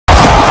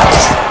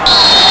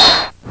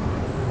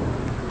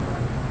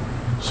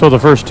So the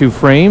first 2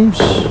 frames,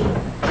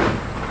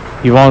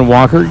 Yvonne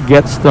Walker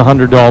gets the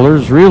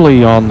 $100,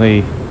 really on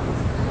the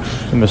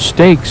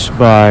mistakes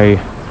by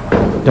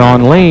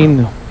Dawn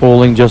Lane,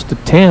 bowling just a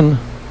 10.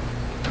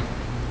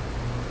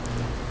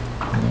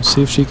 Let's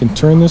see if she can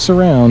turn this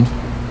around.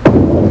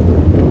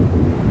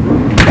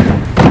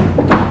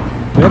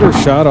 Better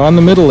shot on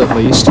the middle at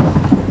least,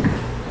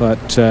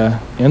 but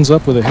ends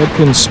up with a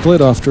headpin split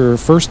after her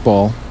first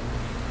ball.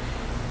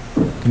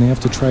 Gonna have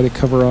to try to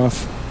cover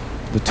off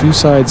the 2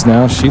 sides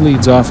now. She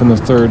leads off in the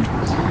third,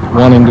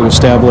 wanting to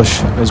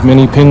establish as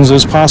many pins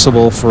as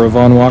possible for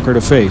Yvonne Walker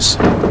to face.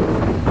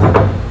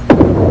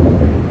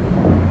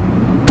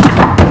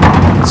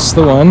 That's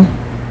the one.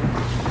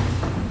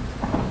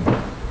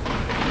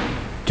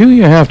 Do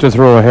you have to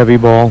throw a heavy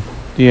ball?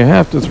 Do you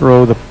have to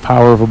throw the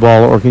power of a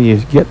ball, or can you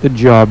get the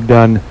job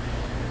done,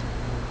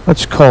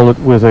 let's call it,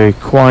 with a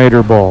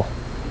quieter ball?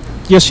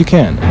 Yes, you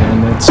can,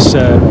 and it's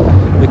the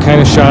kind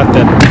of shot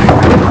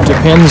that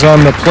depends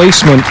on the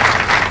placement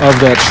of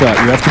that shot.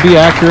 You have to be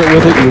accurate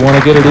with it. You want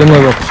to get it into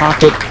the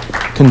pocket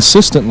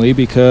consistently,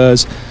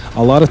 because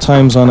a lot of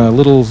times on a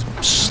little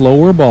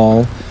slower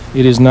ball,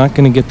 it is not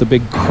going to get the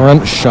big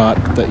crunch shot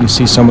that you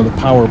see some of the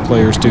power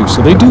players do.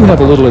 So they do have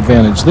a little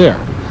advantage there,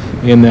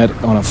 in that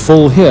on a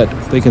full hit,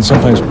 they can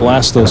sometimes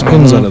blast those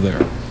pins out of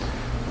there.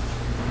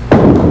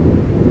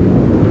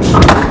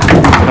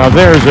 Now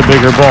there's a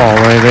bigger ball,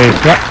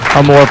 right?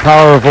 A more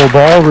powerful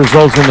ball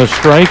results in a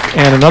strike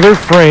and another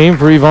frame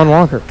for Yvonne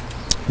Walker.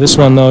 This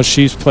one, though,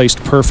 she's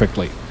placed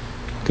perfectly.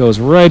 Goes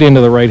right into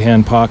the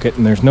right-hand pocket,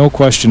 and there's no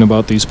question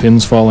about these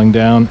pins falling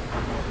down.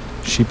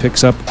 She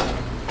picks up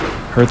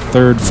her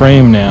third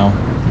frame now.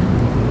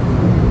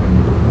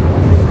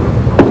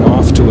 And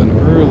off to an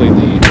early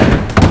lead.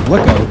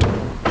 Look out.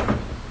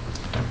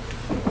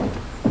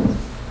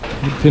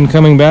 Pin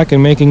coming back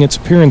and making its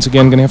appearance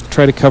again. Going to have to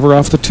try to cover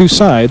off the 2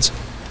 sides.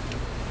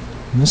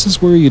 And this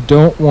is where you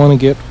don't want to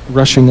get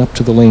rushing up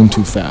to the lane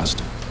too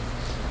fast.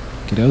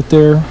 Get out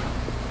there,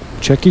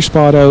 check your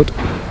spot out,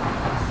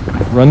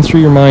 run through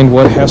your mind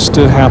what has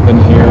to happen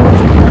here.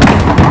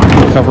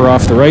 Cover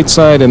off the right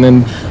side and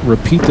then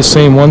repeat the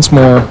same once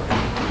more,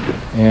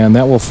 and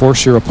that will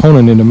force your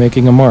opponent into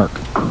making a mark.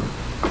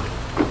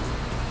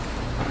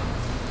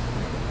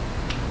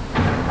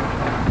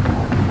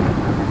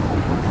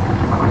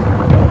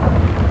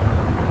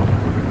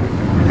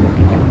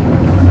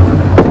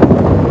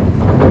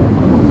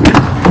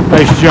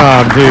 Nice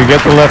job to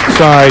get the left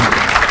side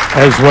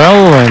as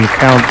well and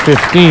count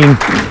 15.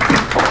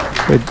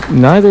 But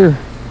neither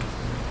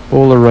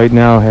bowler right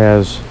now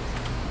has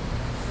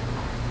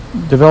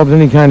developed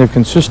any kind of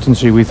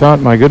consistency. We thought,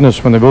 my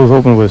goodness, when they both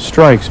opened with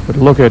strikes, but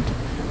look at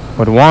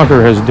what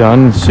Walker has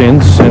done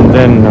since, and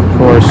then, of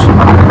course,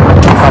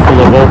 a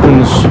couple of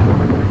opens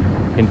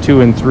in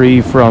 2 and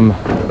 3 from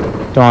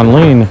Dawn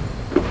Lane.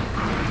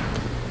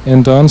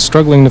 And Dawn's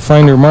struggling to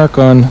find her mark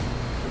on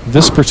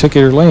this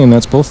particular lane.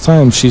 That's both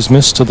times she's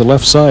missed to the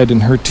left side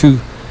in her 2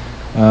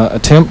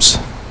 attempts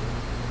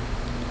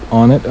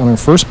on it on her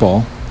first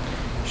ball.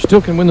 She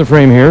still can win the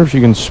frame here if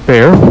she can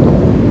spare.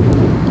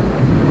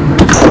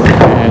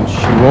 And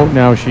she won't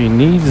now. She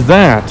needs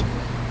that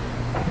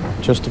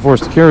just to force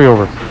the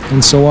carryover.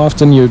 And so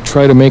often you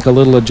try to make a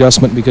little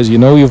adjustment because you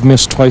know you've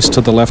missed twice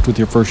to the left with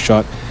your first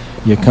shot.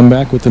 You come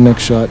back with the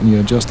next shot and you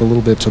adjust a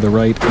little bit to the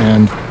right,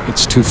 and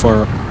it's too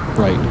far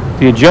right.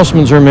 The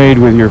adjustments are made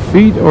with your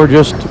feet, or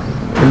just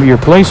your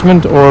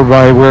placement, or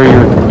by where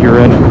you're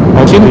in.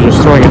 Most people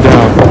just throwing it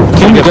down.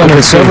 Can be done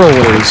in several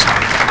ways.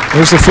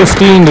 There's the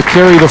 15 to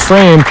carry the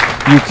frame.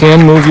 You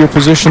can move your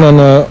position on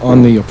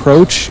the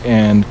approach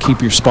and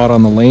keep your spot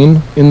on the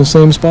lane in the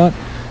same spot.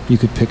 You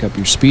could pick up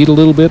your speed a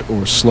little bit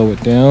or slow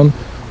it down,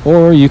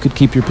 or you could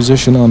keep your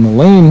position on the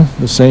lane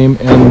the same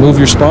and move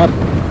your spot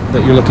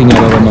that you're looking at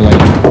out on the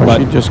lane. But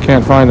she just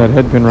can't find that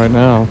head pin right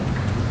now.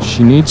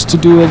 She needs to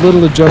do a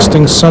little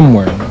adjusting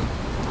somewhere.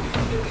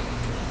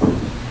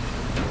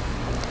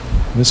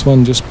 This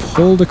one just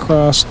pulled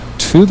across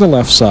to the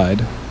left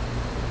side.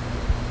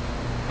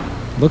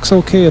 Looks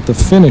okay at the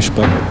finish,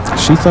 but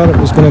she thought it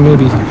was going to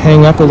maybe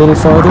hang up a little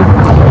farther.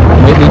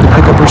 Might need to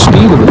pick up her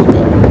speed a little bit.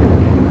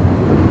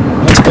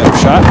 That's a better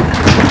shot.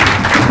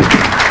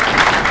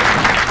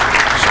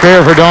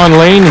 Spare for Dawn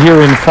Lane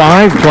here in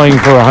 5, playing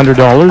for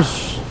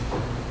 $100.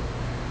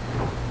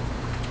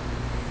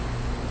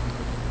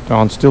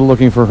 Dawn still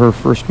looking for her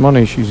first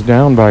money. She's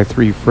down by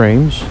 3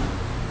 frames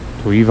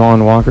to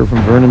Yvonne Walker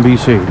from Vernon,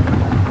 BC.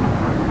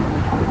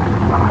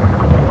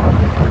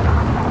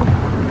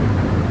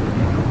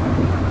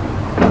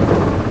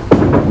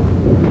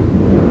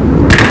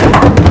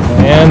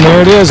 And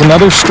there it is,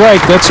 another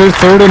strike. That's her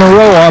 3rd in a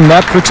row on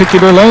that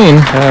particular lane.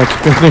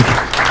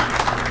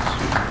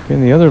 It's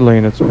been the other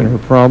lane. It's been her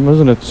problem,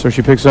 isn't it? So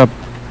she picks up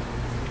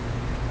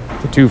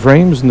the 2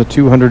 frames and the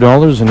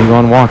 $200, and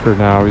Yvonne Walker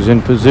now is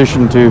in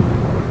position to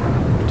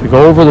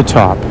go over the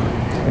top.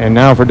 And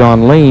now for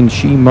Dawn Lane,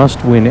 she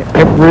must win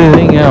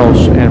everything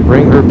else and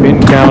bring her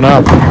pin count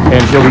up,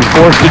 and she'll be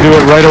forced to do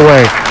it right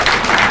away.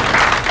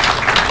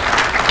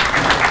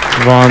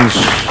 Yvonne's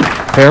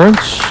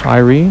parents,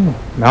 Irene,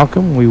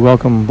 Malcolm. We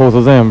welcome both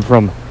of them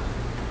from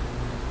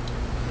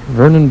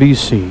Vernon,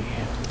 BC.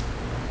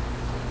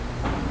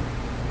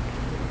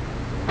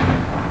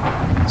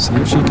 See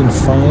if she can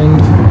find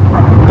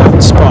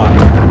that spot.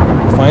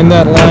 Find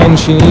that line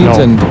she needs,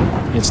 and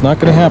it's not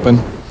going to happen.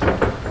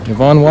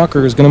 Yvonne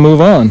Walker is going to move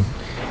on.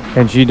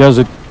 And she does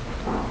it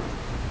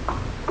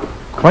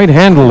quite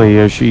handily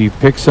as she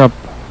picks up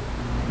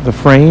the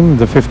frame,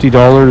 the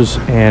 $50,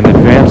 and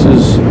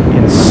advances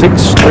in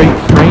 6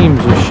 straight frames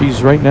as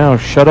she's right now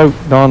shut out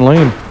Dawn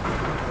Lane.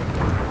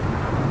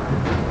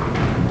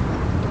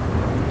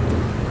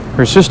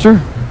 Her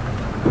sister,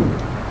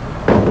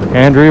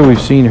 Andrea, we've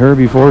seen her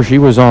before. She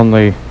was on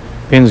the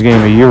pins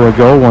game a year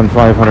ago, won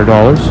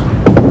 $500.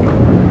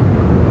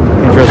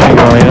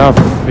 Interestingly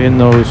enough, in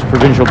those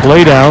provincial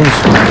playdowns,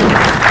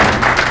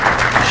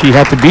 she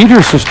had to beat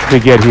her sister to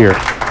get here.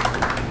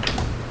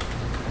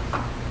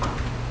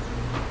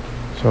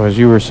 So as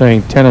you were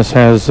saying, tennis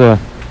has the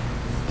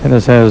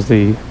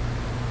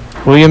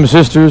Williams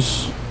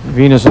sisters.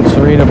 Venus and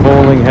Serena.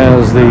 Bowling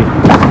has the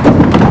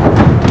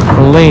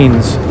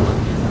lanes.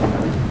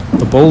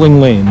 The bowling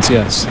lanes,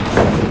 yes.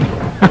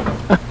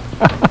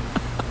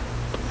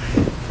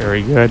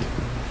 Very good.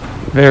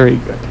 Very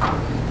good.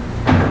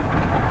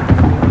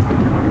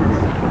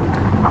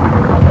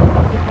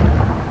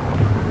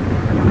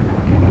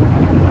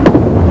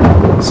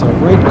 So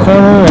right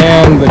corner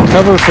and the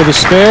cover for the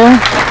spare.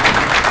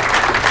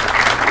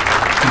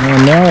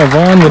 And now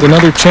Yvonne with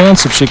another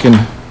chance if she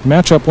can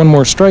match up one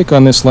more strike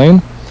on this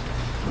lane.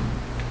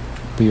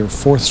 Be her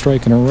 4th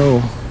strike in a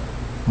row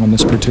on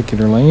this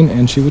particular lane,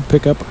 and she would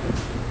pick up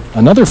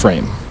another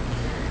frame.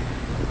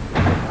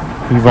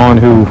 Yvonne,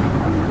 who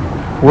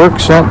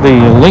works at the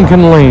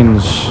Lincoln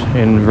Lanes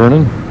in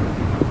Vernon.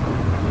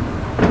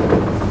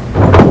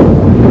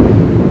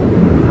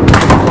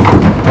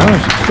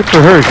 Well, good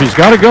for her. She's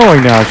got it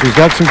going now. She's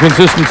got some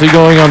consistency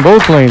going on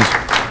both lanes.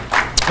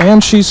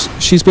 And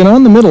she's been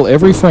on the middle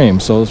every frame.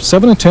 So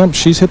 7 attempts,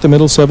 she's hit the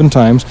middle 7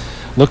 times.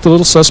 Looked a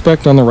little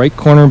suspect on the right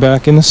corner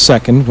back in the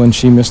second when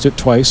she missed it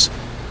twice.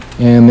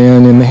 And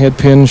then in the head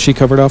pin, she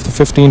covered off the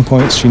 15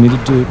 points. She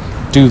needed to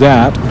do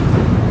that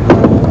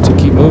to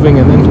keep moving,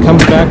 and then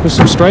comes back with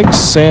some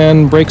strikes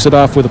and breaks it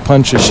off with a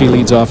punch as she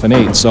leads off an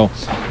 8. So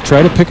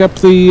try to pick up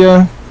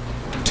the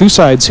 2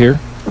 sides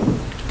here.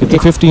 Get the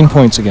 15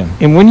 points again.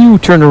 And when you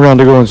turn around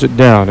to go and sit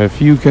down,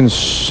 if you can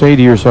say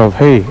to yourself,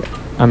 hey,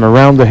 I'm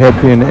around the head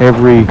pin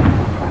every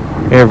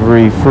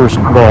first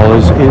ball,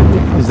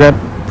 is that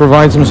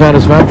provide some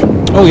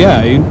satisfaction? Oh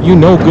yeah, you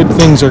know good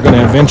things are going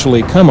to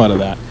eventually come out of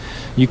that.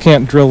 You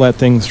can't drill that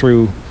thing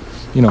through,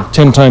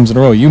 10 times in a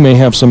row. You may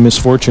have some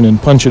misfortune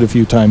and punch it a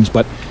few times,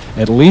 but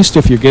at least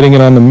if you're getting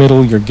it on the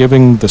middle, you're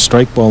giving the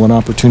strike ball an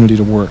opportunity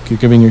to work. You're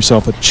giving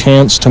yourself a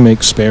chance to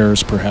make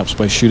spares, perhaps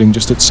by shooting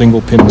just at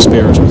single pin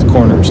spares with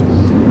corners.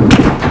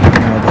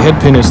 The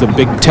head pin is the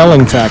big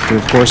telling factor,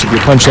 of course. If you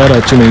punch that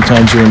out too many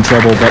times, you're in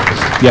trouble, but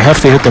you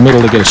have to hit the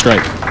middle to get a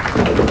strike.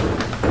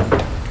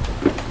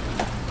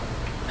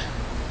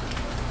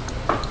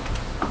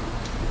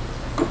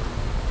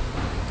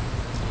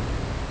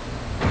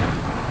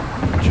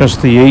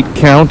 Just the 8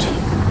 count.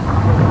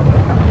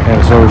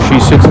 And so she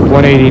sits at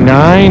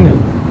 189.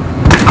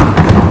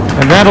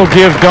 And that'll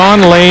give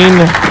Dawn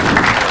Lane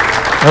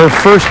her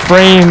first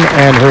frame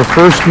and her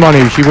first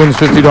money. She wins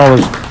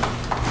 $50.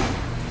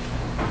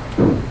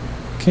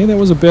 Okay, that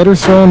was a better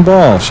thrown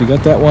ball. She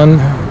got that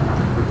one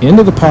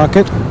into the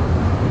pocket.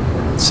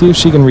 Let's see if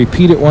she can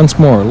repeat it once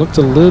more. Looked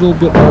a little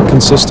bit more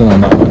consistent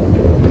on that one.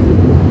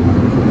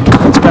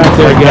 It's back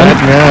there again.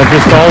 Yeah,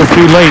 just all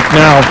too late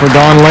now for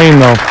Dawn Lane,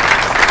 though.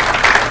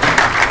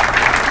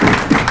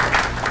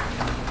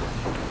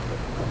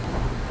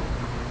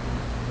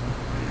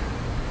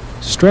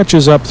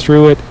 Stretches up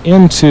through it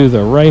into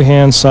the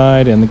right-hand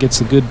side and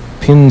gets a good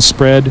pin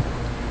spread.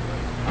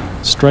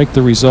 Strike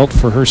the result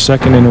for her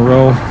 2nd in a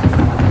row.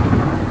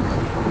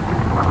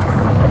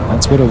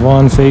 That's what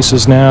Yvonne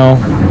faces now.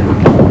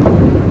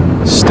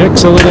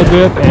 Sticks a little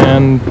bit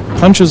and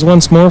punches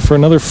once more for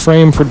another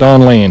frame for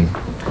Dawn Lane.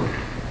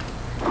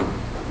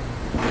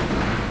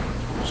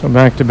 So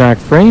back-to-back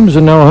frames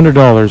and now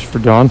 $100 for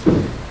Dawn.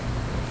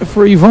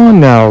 For Yvonne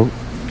now,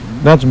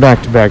 that's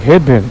back-to-back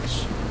head pins.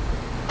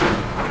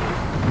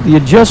 The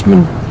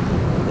adjustment,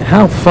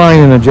 how fine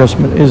an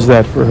adjustment is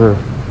that for her?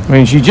 I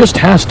mean, she just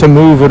has to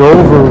move it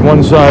over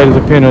one side of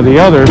the pin or the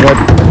other, but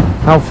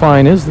how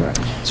fine is that?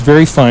 It's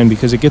very fine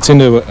because it gets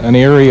into an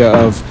area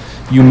of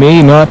you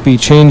may not be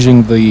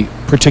changing the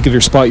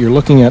particular spot you're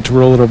looking at to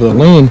roll it over the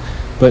lane,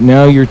 but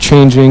now you're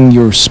changing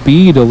your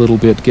speed a little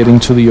bit getting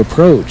to the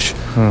approach.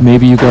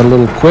 Maybe you got a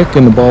little quick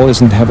and the ball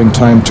isn't having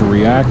time to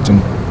react and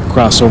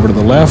cross over to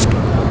the left,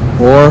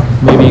 or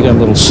maybe you got a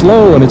little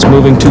slow and it's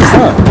moving too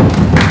far.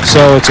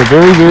 So it's a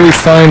very, very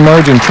fine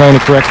margin trying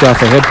to correct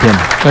off a head pin.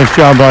 Nice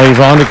job by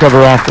Yvonne to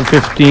cover off the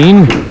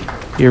 15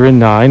 here in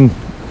 9.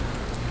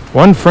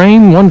 1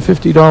 frame,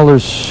 $150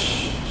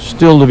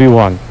 still to be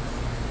won.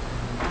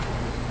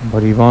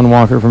 But Yvonne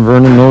Walker from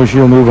Vernon knows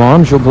she'll move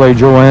on. She'll play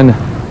Joanne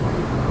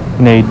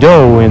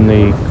Nadeau in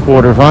the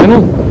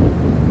quarterfinal.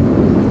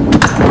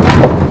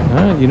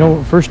 You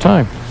know, first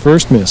time.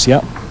 First miss,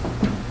 yep.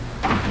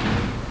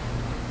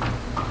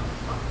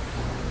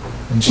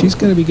 And she's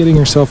going to be getting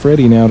herself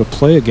ready now to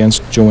play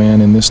against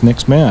Joanne in this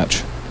next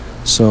match.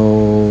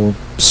 So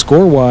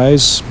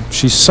score-wise,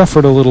 she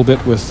suffered a little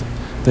bit with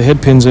the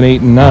head pins in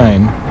 8 and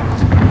 9.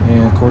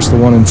 And of course the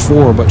 1 and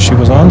 4, but she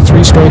was on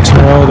 3 strikes in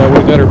a row. That would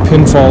have got her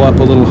pinfall up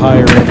a little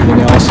higher and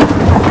everything else.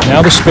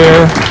 Now the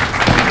spare.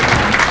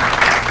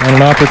 And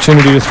an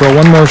opportunity to throw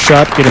one more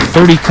shot, get a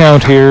 30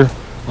 count here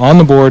on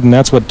the board, and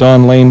that's what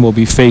Dawn Lane will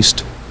be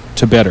faced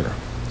to better.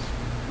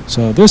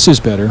 So this is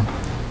better.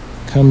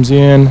 Comes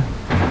in,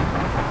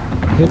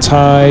 hits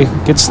high,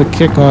 gets the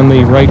kick on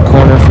the right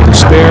corner for the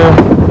spare.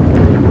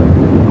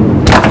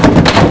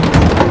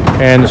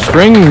 And the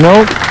string,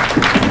 no.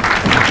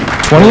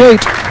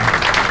 28.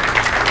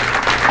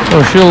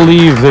 So she'll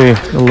leave the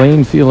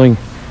lane feeling,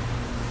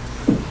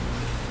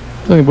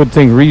 I would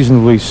think,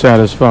 reasonably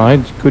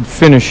satisfied. Good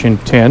finish in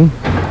 10.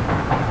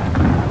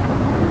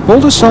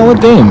 Hold a solid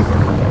game.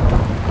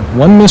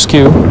 One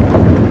miscue.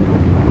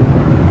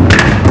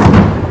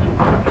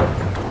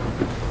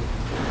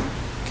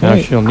 Now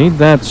she'll need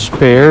that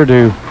spare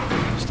to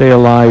stay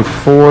alive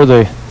for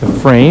the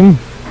frame.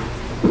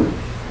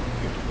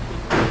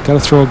 Got to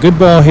throw a good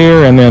ball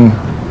here and then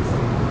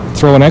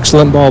throw an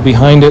excellent ball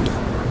behind it.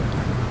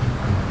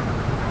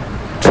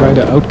 Try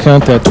to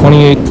outcount that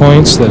 28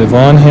 points that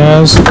Yvonne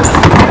has.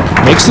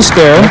 Makes the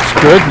spare. That's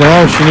good.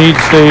 Now she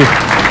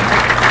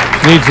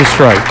needs the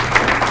strike.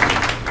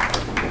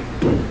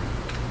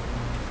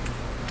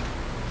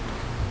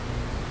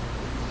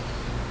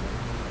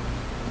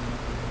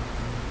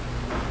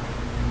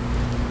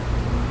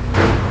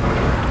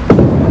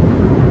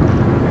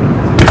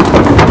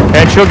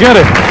 And she'll get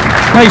it.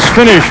 Nice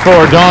finish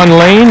for Dawn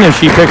Lane as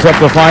she picks up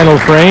the final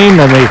frame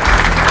and the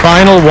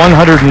final $150,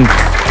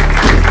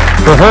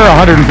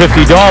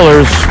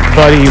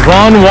 but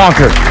Yvonne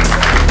Walker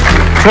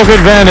took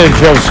advantage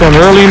of some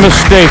early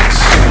mistakes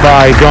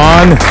by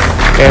Dawn,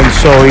 and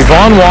so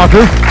Yvonne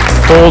Walker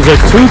holds at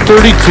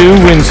 232,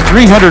 wins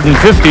 $350,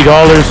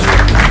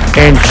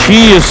 and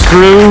she is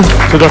through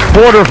to the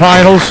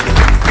quarterfinals,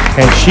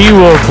 and she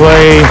will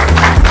play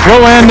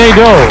Joanne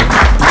Nadeau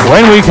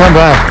when we come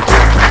back.